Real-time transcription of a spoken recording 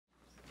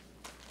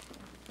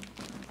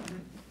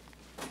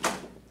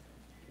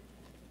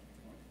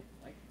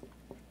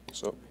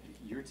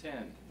Year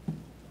 10.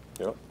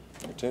 Yep,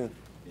 year 10.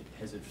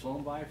 Has it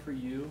flown by for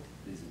you?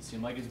 Does it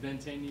seem like it's been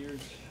 10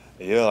 years?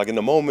 Yeah, like in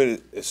the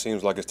moment, it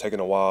seems like it's taking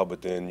a while,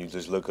 but then you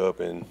just look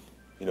up and,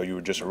 you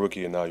were just a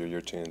rookie and now you're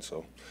year 10.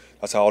 So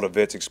that's how all the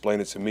vets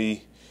explain it to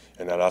me,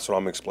 and that's what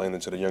I'm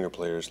explaining to the younger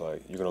players.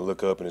 Like, you're going to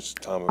look up and it's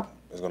time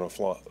is going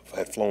to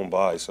have flown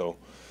by, so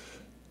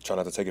try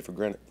not to take it for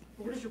granted.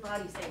 What does your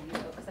body say to you,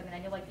 though? Because, I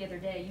know like the other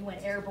day you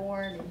went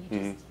airborne and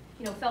you just,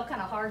 fell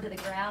kind of hard to the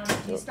ground.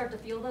 Do you start to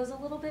feel those a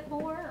little bit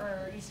more,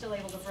 or are you still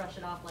able to brush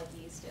it off like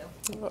you used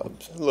to?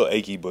 A little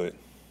achy, but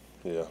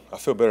yeah, I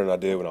feel better than I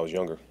did when I was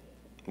younger.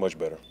 Much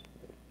better.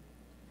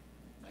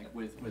 Like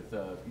with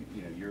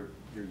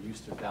you're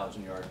used to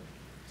 1,000-yard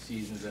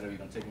seasons. I know you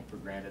don't take them for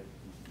granted.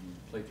 You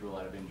play through a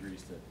lot of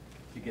injuries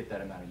to get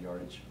that amount of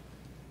yardage.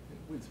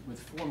 With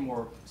 4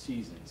 more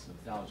seasons of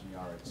 1,000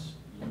 yards,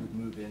 you would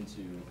move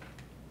into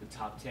the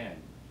top 10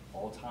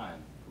 all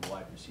time for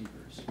wide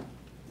receivers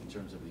in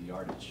terms of the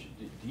yardage.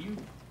 Do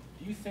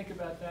you think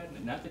about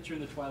that? Not that you're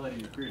in the twilight of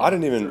your career. I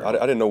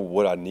didn't know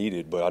what I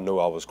needed, but I know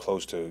I was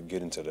close to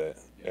getting to that,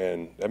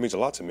 and that means a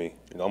lot to me.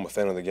 I'm a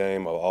fan of the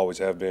game. I always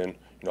have been.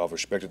 I've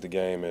respected the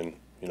game, and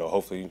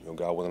hopefully,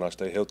 God willing, I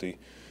stay healthy,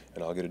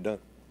 and I'll get it done.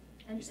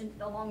 And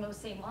along those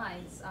same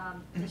lines,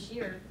 this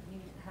year you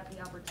had the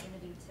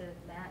opportunity to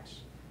match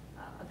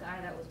a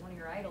guy that was one of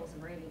your idols,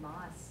 in Randy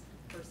Moss,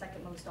 for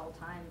second most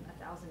all-time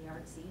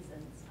 1,000-yard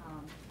seasons.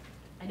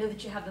 I know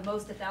that you have the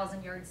most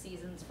 1,000-yard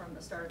seasons from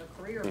the start of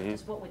a career. But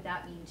just what would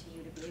that mean to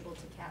you to be able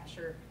to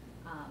capture,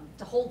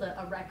 to hold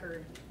a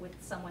record with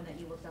someone that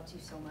you looked up to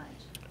so much?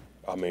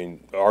 I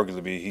mean,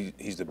 arguably,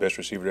 he's the best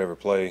receiver to ever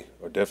play,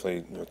 or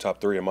definitely top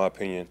 3 in my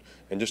opinion.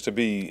 And just to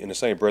be in the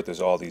same breath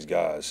as all these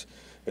guys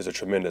is a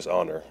tremendous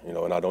honor,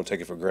 and I don't take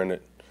it for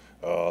granted.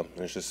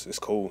 It's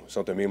cool.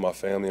 Something me and my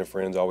family and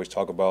friends always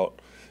talk about,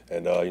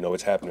 and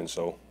it's happening.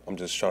 So I'm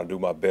just trying to do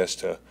my best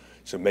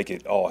to make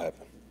it all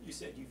happen. You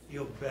said you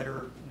feel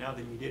better now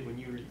than you did when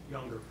you were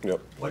younger.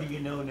 Yep. What do you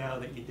know now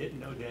that you didn't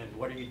know then?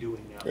 What are you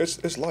doing now?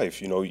 It's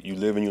life. You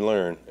live and you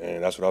learn,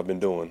 and that's what I've been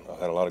doing. I've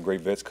had a lot of great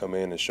vets come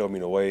in and show me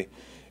the way,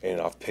 and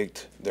I've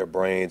picked their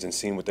brains and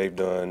seen what they've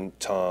done.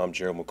 Tom,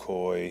 Gerald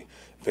McCoy,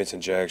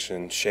 Vincent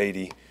Jackson,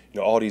 Shady.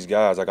 all these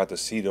guys, I got to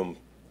see them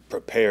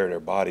prepare their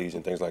bodies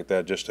and things like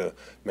that just to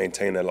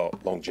maintain that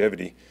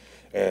longevity.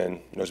 And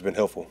it's been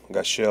helpful. I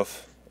got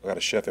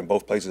a chef in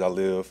both places I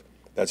live.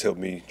 That's helped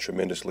me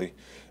tremendously.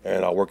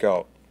 And I work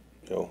out,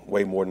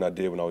 way more than I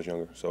did when I was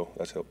younger. So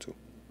that's helped too.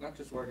 Not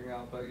just working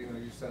out, but you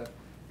said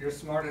you're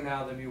smarter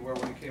now than you were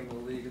when you came to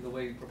the league. The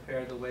way you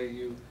prepare, the way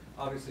you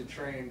obviously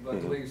train,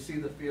 but the way you see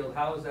the field.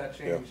 How has that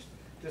changed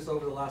just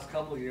over the last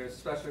couple of years,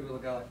 especially with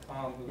a guy like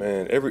Tom?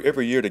 Man,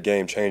 every year the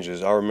game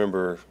changes. I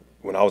remember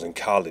when I was in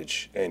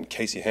college, and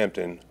Casey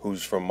Hampton,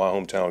 who's from my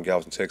hometown,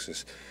 Galveston,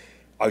 Texas,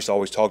 I used to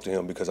always talk to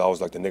him because I was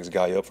like the next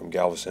guy up from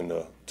Galveston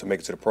to make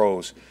it to the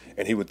pros,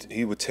 and he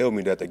would tell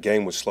me that the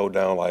game would slow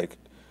down like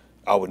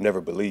I would never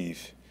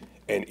believe.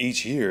 And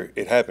each year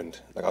it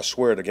happened. Like, I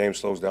swear the game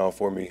slows down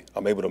for me.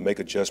 I'm able to make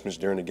adjustments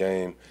during the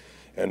game,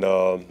 and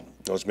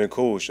it's been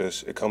cool. It's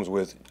just it comes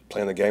with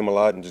playing the game a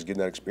lot and just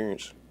getting that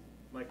experience.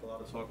 Mike, a lot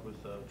of talk with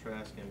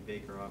Trask and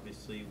Baker,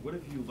 obviously. What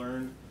have you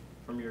learned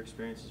from your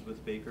experiences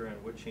with Baker,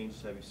 and what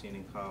changes have you seen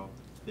in Kyle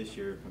this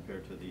year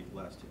compared to the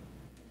last two?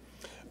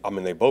 I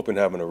mean, they've both been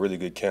having a really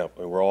good camp,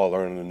 and we're all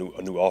learning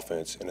a new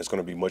offense, and it's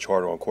going to be much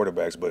harder on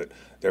quarterbacks, but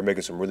they're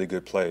making some really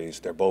good plays.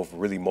 They're both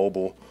really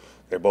mobile.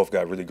 They both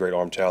got really great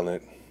arm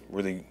talent,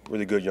 really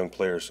good young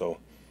players. So,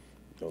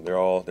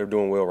 they're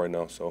doing well right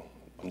now. So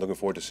I'm looking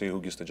forward to see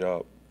who gets the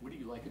job. What do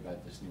you like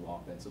about this new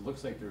offense? It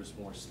looks like there's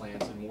more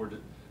slants and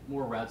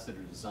more routes that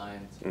are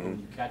designed. When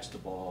you catch the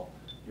ball,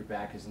 your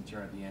back isn't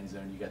turned at the end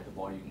zone. You got the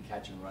ball, you can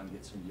catch and run,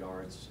 get some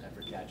yards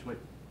after catch.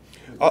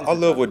 I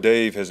love what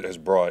Dave has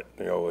brought,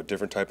 a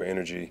different type of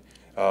energy.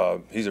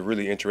 He's a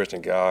really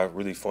interesting guy,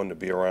 really fun to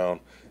be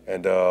around.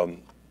 And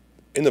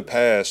in the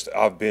past,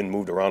 I've been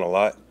moved around a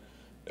lot.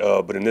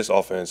 But in this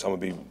offense, I'm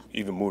going to be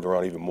even moved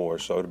around even more.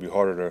 So it'll be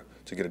harder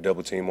to get a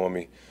double team on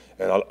me.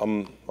 And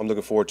I'm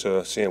looking forward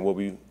to seeing what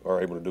we are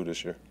able to do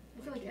this year.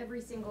 I feel like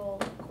every single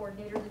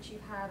coordinator that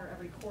you've had, or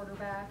every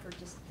quarterback, or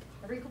just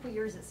every couple of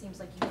years, it seems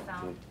like you've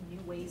found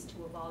new ways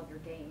to evolve your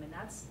game, and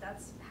that's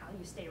how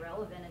you stay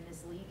relevant in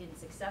this league and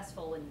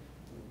successful. And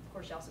of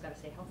course, you also got to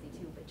stay healthy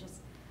too. But just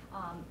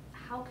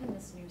how can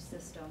this new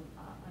system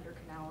under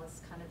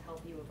Canales kind of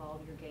help you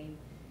evolve your game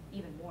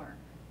even more?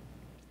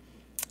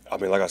 I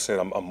mean, like I said,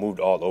 I'm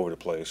moved all over the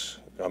place.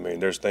 I mean,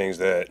 there's things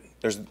that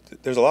there's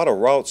a lot of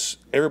routes.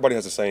 Everybody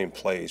has the same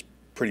plays,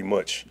 pretty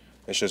much.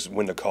 It's just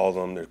when to call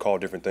them. They're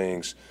called different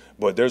things.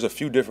 But there's a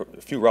few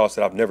routes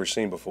that I've never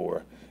seen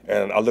before,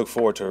 and I look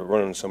forward to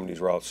running some of these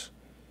routes.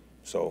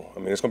 So, I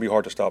mean, it's going to be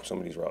hard to stop some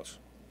of these routes.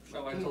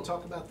 Can you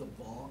talk about the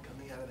ball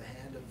coming out of the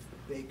hand of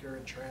Baker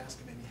and Trask,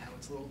 and maybe how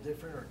it's a little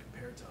different or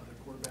compared to other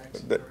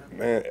quarterbacks?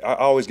 Man, I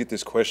always get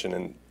this question,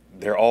 and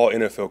they're all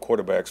NFL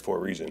quarterbacks for a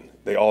reason.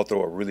 They all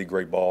throw a really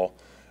great ball.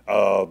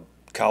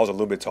 Kyle's a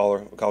little bit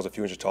taller. Kyle's a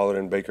few inches taller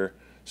than Baker.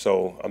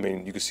 So, I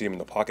mean, you can see him in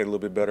the pocket a little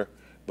bit better.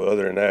 But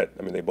other than that,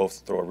 I mean, they both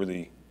throw a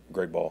really,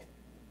 great ball.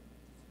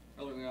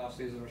 Early in the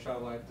offseason,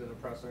 Rashad White did a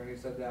presser, and he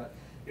said that,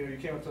 you know, you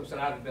came up to him and said,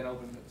 I haven't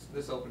been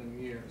this open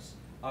in years.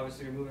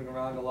 Obviously, you're moving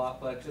around a lot,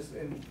 but just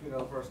in, you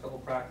know, first couple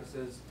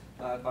practices,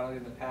 finally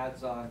getting the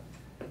pads on,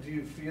 do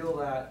you feel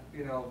that,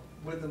 you know,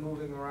 with the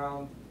moving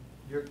around,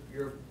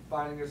 you're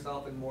finding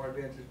yourself in more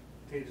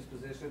advantageous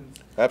positions?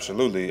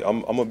 Absolutely.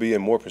 I'm going to be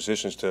in more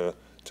positions to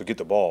get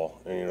the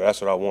ball. And, you know,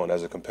 that's what I want.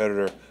 As a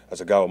competitor,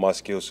 as a guy with my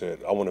skill set,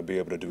 I want to be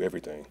able to do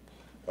everything.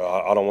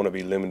 I don't want to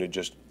be limited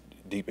just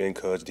deep in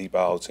cuts, deep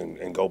outs,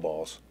 and go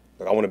balls.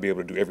 Like, I want to be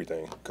able to do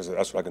everything because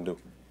that's what I can do.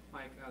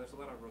 Mike, there's a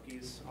lot of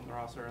rookies on the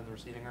roster in the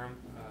receiving room,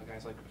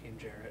 guys like Raheem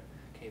Jarrett,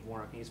 Cade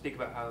Warner. Can you speak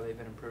about how they've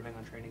been improving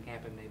on training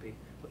camp and maybe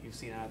what you've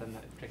seen out of them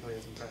that particularly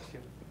has impressed you?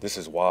 This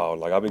is wild.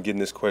 Like, I've been getting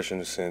this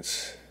question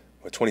since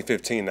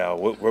 2015 now.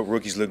 What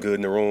rookies look good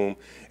in the room?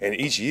 And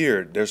each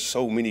year, there's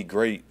so many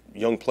great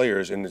young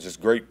players, and it's just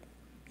great.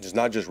 It's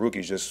not just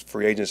rookies, just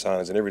free agent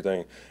signings and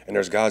everything. And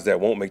there's guys that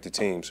won't make the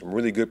team, some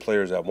really good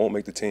players that won't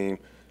make the team,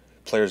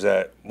 players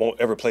that won't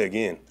ever play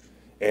again.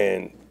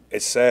 And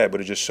it's sad, but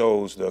it just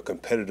shows the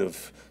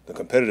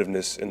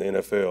competitiveness in the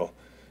NFL.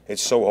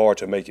 It's so hard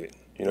to make it.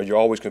 You know, you're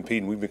always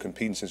competing. We've been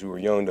competing since we were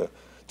young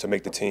to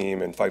make the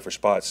team and fight for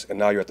spots. And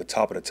now you're at the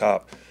top of the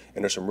top.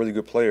 And there's some really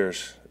good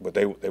players, but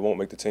they won't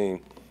make the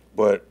team.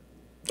 But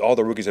all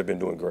the rookies have been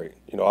doing great.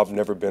 You know, I've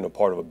never been a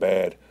part of a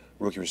bad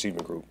rookie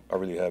receiving group. I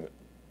really haven't.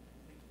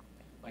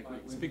 Like,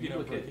 Speaking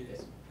of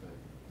rookies,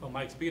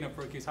 Mike, speaking of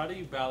rookies, how do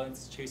you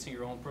balance chasing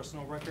your own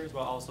personal records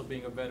while also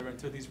being a veteran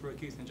to these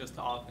rookies and just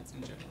the offense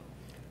in general?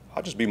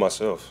 I'll just be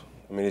myself.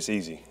 I mean, it's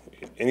easy.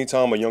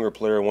 Anytime a younger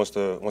player wants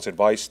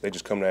advice, they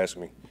just come to ask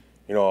me.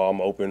 You know,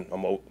 I'm open.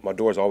 My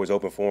door is always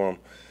open for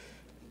them.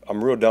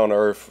 I'm real down to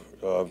earth.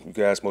 You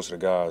can ask most of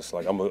the guys.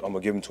 Like, I'm gonna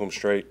give them to them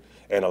straight.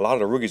 And a lot of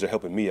the rookies are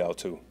helping me out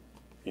too.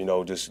 You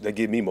know, just they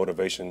give me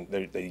motivation.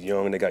 They're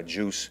young. They got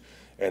juice,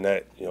 and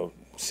that, you know,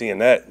 seeing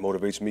that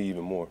motivates me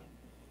even more.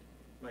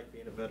 Mike,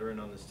 being a veteran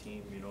on this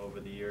team, you know, over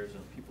the years,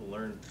 and people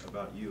learn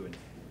about you, and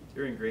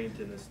you're ingrained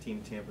in this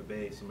team, Tampa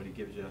Bay. Somebody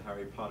gives you a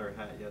Harry Potter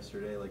hat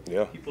yesterday. Like,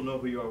 yeah. People know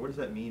who you are. What does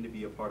that mean to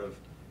be a part of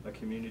a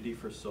community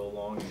for so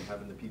long and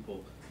having the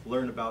people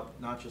learn about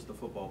not just the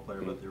football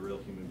player, but the real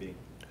human being?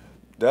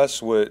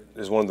 That's what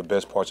is one of the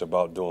best parts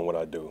about doing what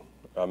I do.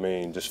 I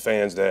mean, just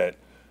fans that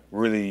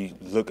really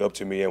look up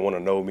to me and want to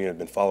know me and have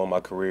been following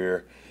my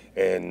career.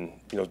 And,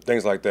 you know,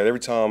 things like that. Every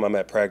time I'm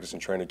at practice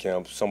and training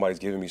camp, somebody's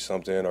giving me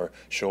something or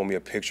showing me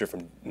a picture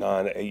from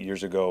 9 to 8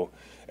 years ago.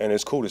 And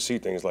it's cool to see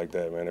things like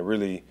that, man.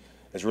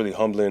 It's really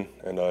humbling,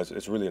 and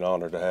it's really an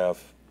honor to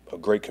have a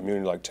great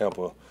community like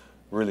Tampa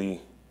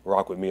really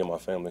rock with me and my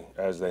family,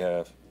 as they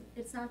have.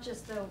 It's not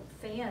just the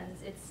fans,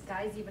 it's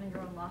guys even in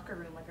your own locker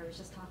room. Like, I was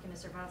just talking to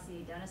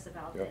Servasi Dennis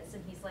about this,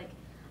 and he's like,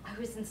 I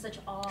was in such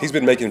awe. He's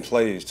been making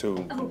plays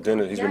too. Oh,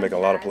 Dennis, he's been making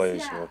a lot of plays.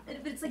 Yeah. Yeah.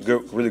 But it's like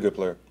Really good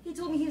player. He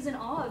told me he was in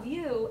awe of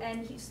you,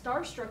 and he's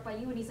starstruck by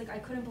you, and he's like, I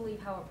couldn't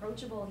believe how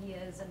approachable he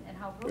is and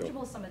how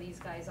approachable some of these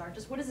guys are.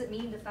 Just what does it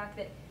mean, the fact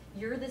that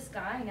you're this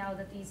guy now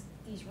that these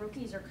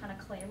rookies are kind of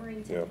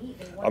clamoring to meet?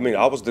 I mean,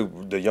 I was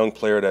the young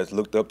player that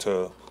looked up to,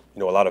 you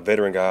know, a lot of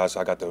veteran guys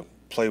I got to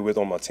play with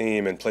on my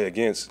team and play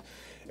against.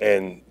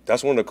 And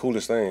that's one of the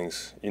coolest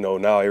things. You know,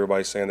 now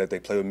everybody's saying that they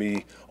play with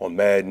me on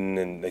Madden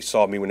and they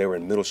saw me when they were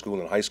in middle school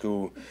and high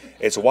school.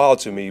 It's wild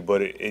to me,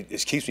 but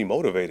it keeps me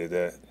motivated.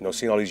 That, you know,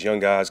 seeing all these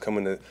young guys come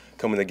in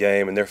the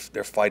game and they're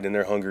fighting and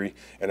they're hungry,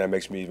 and that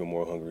makes me even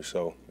more hungry.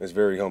 So it's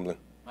very humbling.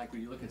 Mike,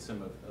 when you look at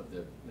some of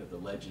the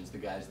legends, the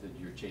guys that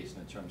you're chasing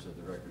in terms of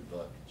the record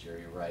book,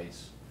 Jerry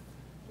Rice,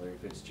 Larry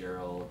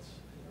Fitzgerald,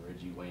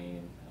 Reggie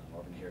Wayne,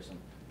 Marvin Harrison,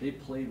 they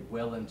played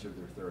well into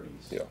their 30s.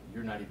 Yeah.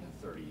 You're not even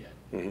 30 yet.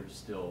 Mm-hmm. You're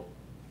still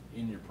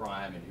in your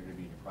prime, and you're going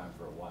to be in your prime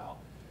for a while.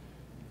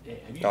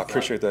 I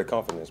appreciate that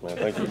confidence, man.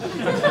 Thank you.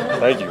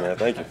 Thank you, man.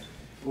 Thank you.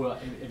 Well,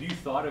 have you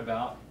thought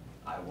about,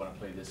 I want to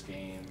play this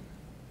game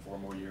 4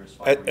 more years, 5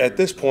 more years? At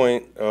this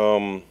point,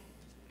 I'm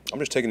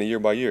just taking it year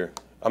by year.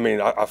 I mean,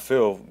 I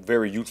feel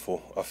very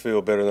youthful. I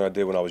feel better than I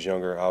did when I was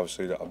younger.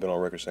 Obviously, I've been on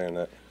record saying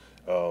that.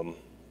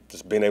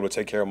 Just being able to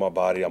take care of my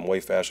body, I'm way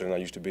faster than I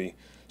used to be.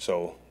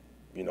 So,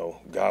 you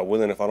know, God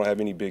willing, if I don't have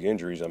any big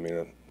injuries, I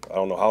mean, I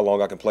don't know how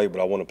long I can play,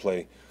 but I want to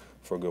play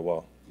for a good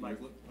while. Mike,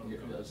 I was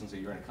going to say,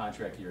 you're in a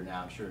contract year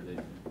now. I'm sure that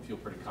you feel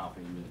pretty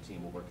confident you and the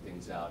team will work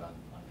things out on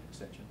an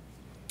extension.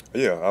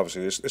 Yeah,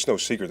 obviously, it's no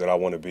secret that I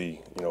want to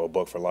be, you know, a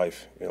Buck for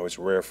life. You know, it's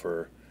rare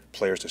for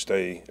players to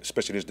stay,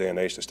 especially this day and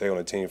age, to stay on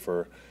a team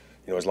for,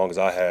 you know, as long as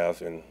I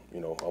have, and,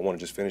 you know, I want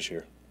to just finish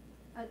here.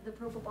 The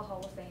Pro Football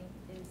Hall of Fame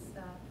is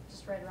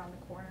just right around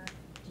the corner.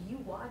 Do you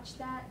watch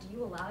that? Do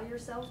you allow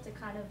yourself to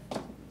kind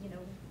of, you know,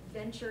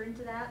 venture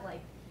into that?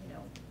 Like, you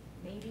know,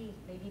 maybe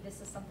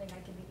this is something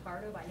I can be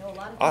part of. I know a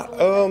lot of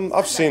people.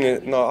 I've seen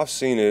it. No, I've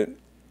seen it.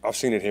 I've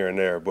seen it here and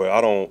there, but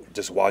I don't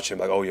just watch it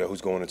like, oh yeah,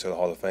 who's going into the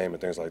Hall of Fame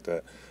and things like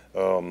that.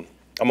 I'm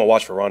gonna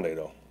watch for Rondé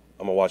though.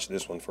 I'm gonna watch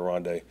this one for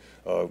Rondé.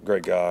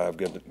 Great guy. I've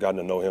gotten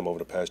to know him over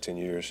the past 10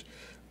 years.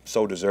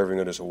 So deserving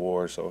of this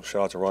award. So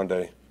shout out to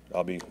Rondé.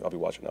 I'll be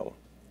watching that one.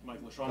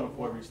 Mike, LaShawn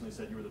McCoy recently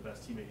said you were the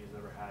best teammate he's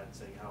ever had,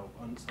 saying how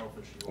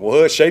unselfish you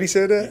were. What? Shady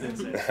said He did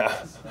say that?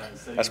 that.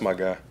 Said That's my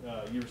guy.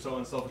 You were so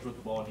unselfish with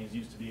the ball, and he's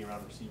used to being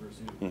around receivers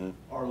who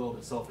are a little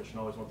bit selfish and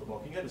always want the ball.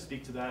 Can you kind of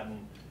speak to that?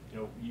 And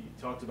you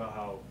talked about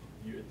how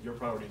your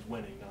priority is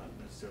winning, not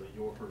necessarily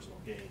your personal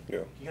gain. Yeah.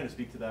 Can you kind of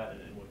speak to that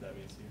and what that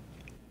means to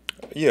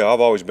you? Yeah,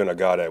 I've always been a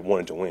guy that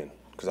wanted to win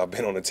because I've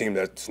been on a team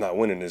that's not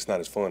winning. It's not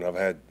as fun. I've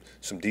had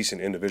some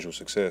decent individual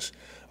success.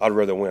 I'd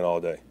rather win all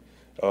day.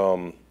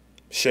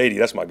 Shady,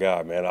 that's my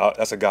guy, man.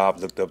 That's a guy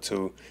I've looked up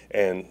to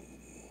and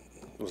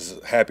was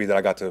happy that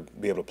I got to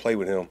be able to play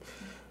with him.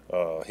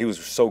 He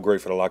was so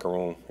great for the locker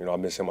room. I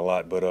miss him a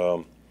lot. But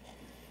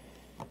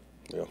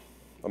yeah,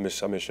 I miss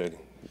Shady.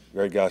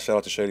 Great guy. Shout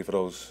out to Shady for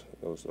those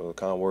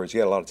kind words. He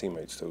had a lot of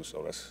teammates too,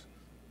 so that's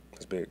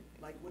big.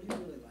 Mike, what do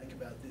you really like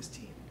about this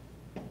team,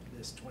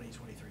 this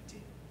 2023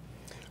 team?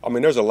 I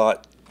mean, there's a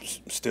lot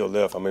still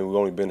left. I mean, we've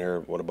only been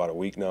here, about a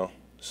week now?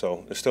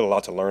 So there's still a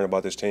lot to learn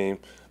about this team,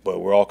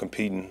 but we're all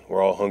competing.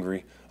 We're all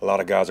hungry. A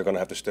lot of guys are going to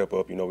have to step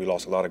up. We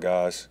lost a lot of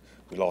guys.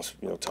 We lost,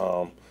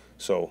 Tom.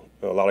 So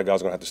a lot of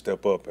guys are going to have to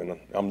step up, and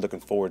I'm looking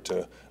forward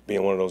to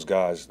being one of those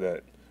guys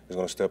that is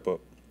going to step up.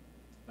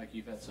 Mike,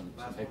 you've had some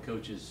head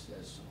coaches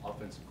as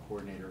offensive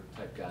coordinator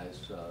type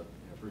guys,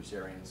 Bruce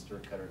Arians,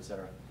 Dirk Cutter, et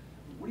cetera.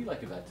 What do you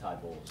like about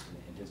Todd Bowles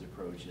and his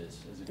approach as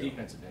a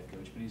defensive head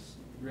coach, but he's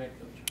your head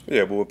coach?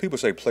 Yeah, but when people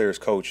say players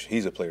coach,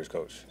 he's a players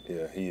coach.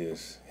 Yeah, he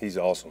is. He's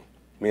awesome.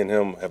 Me and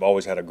him have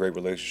always had a great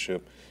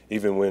relationship,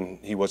 even when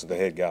he wasn't the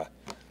head guy.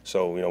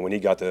 So when he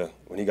got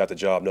the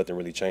job, nothing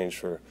really changed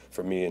for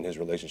me and his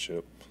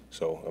relationship.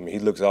 So he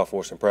looks out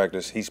for us in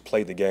practice. He's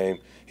played the game.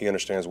 He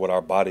understands what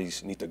our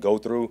bodies need to go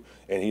through,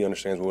 and he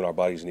understands when our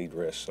bodies need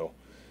rest. So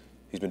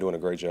he's been doing a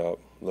great job.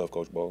 Love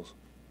Coach Bowles.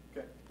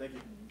 Okay, thank you.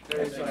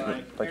 Thanks,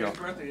 Thank you.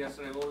 birthday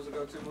yesterday. What was the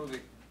go-to movie?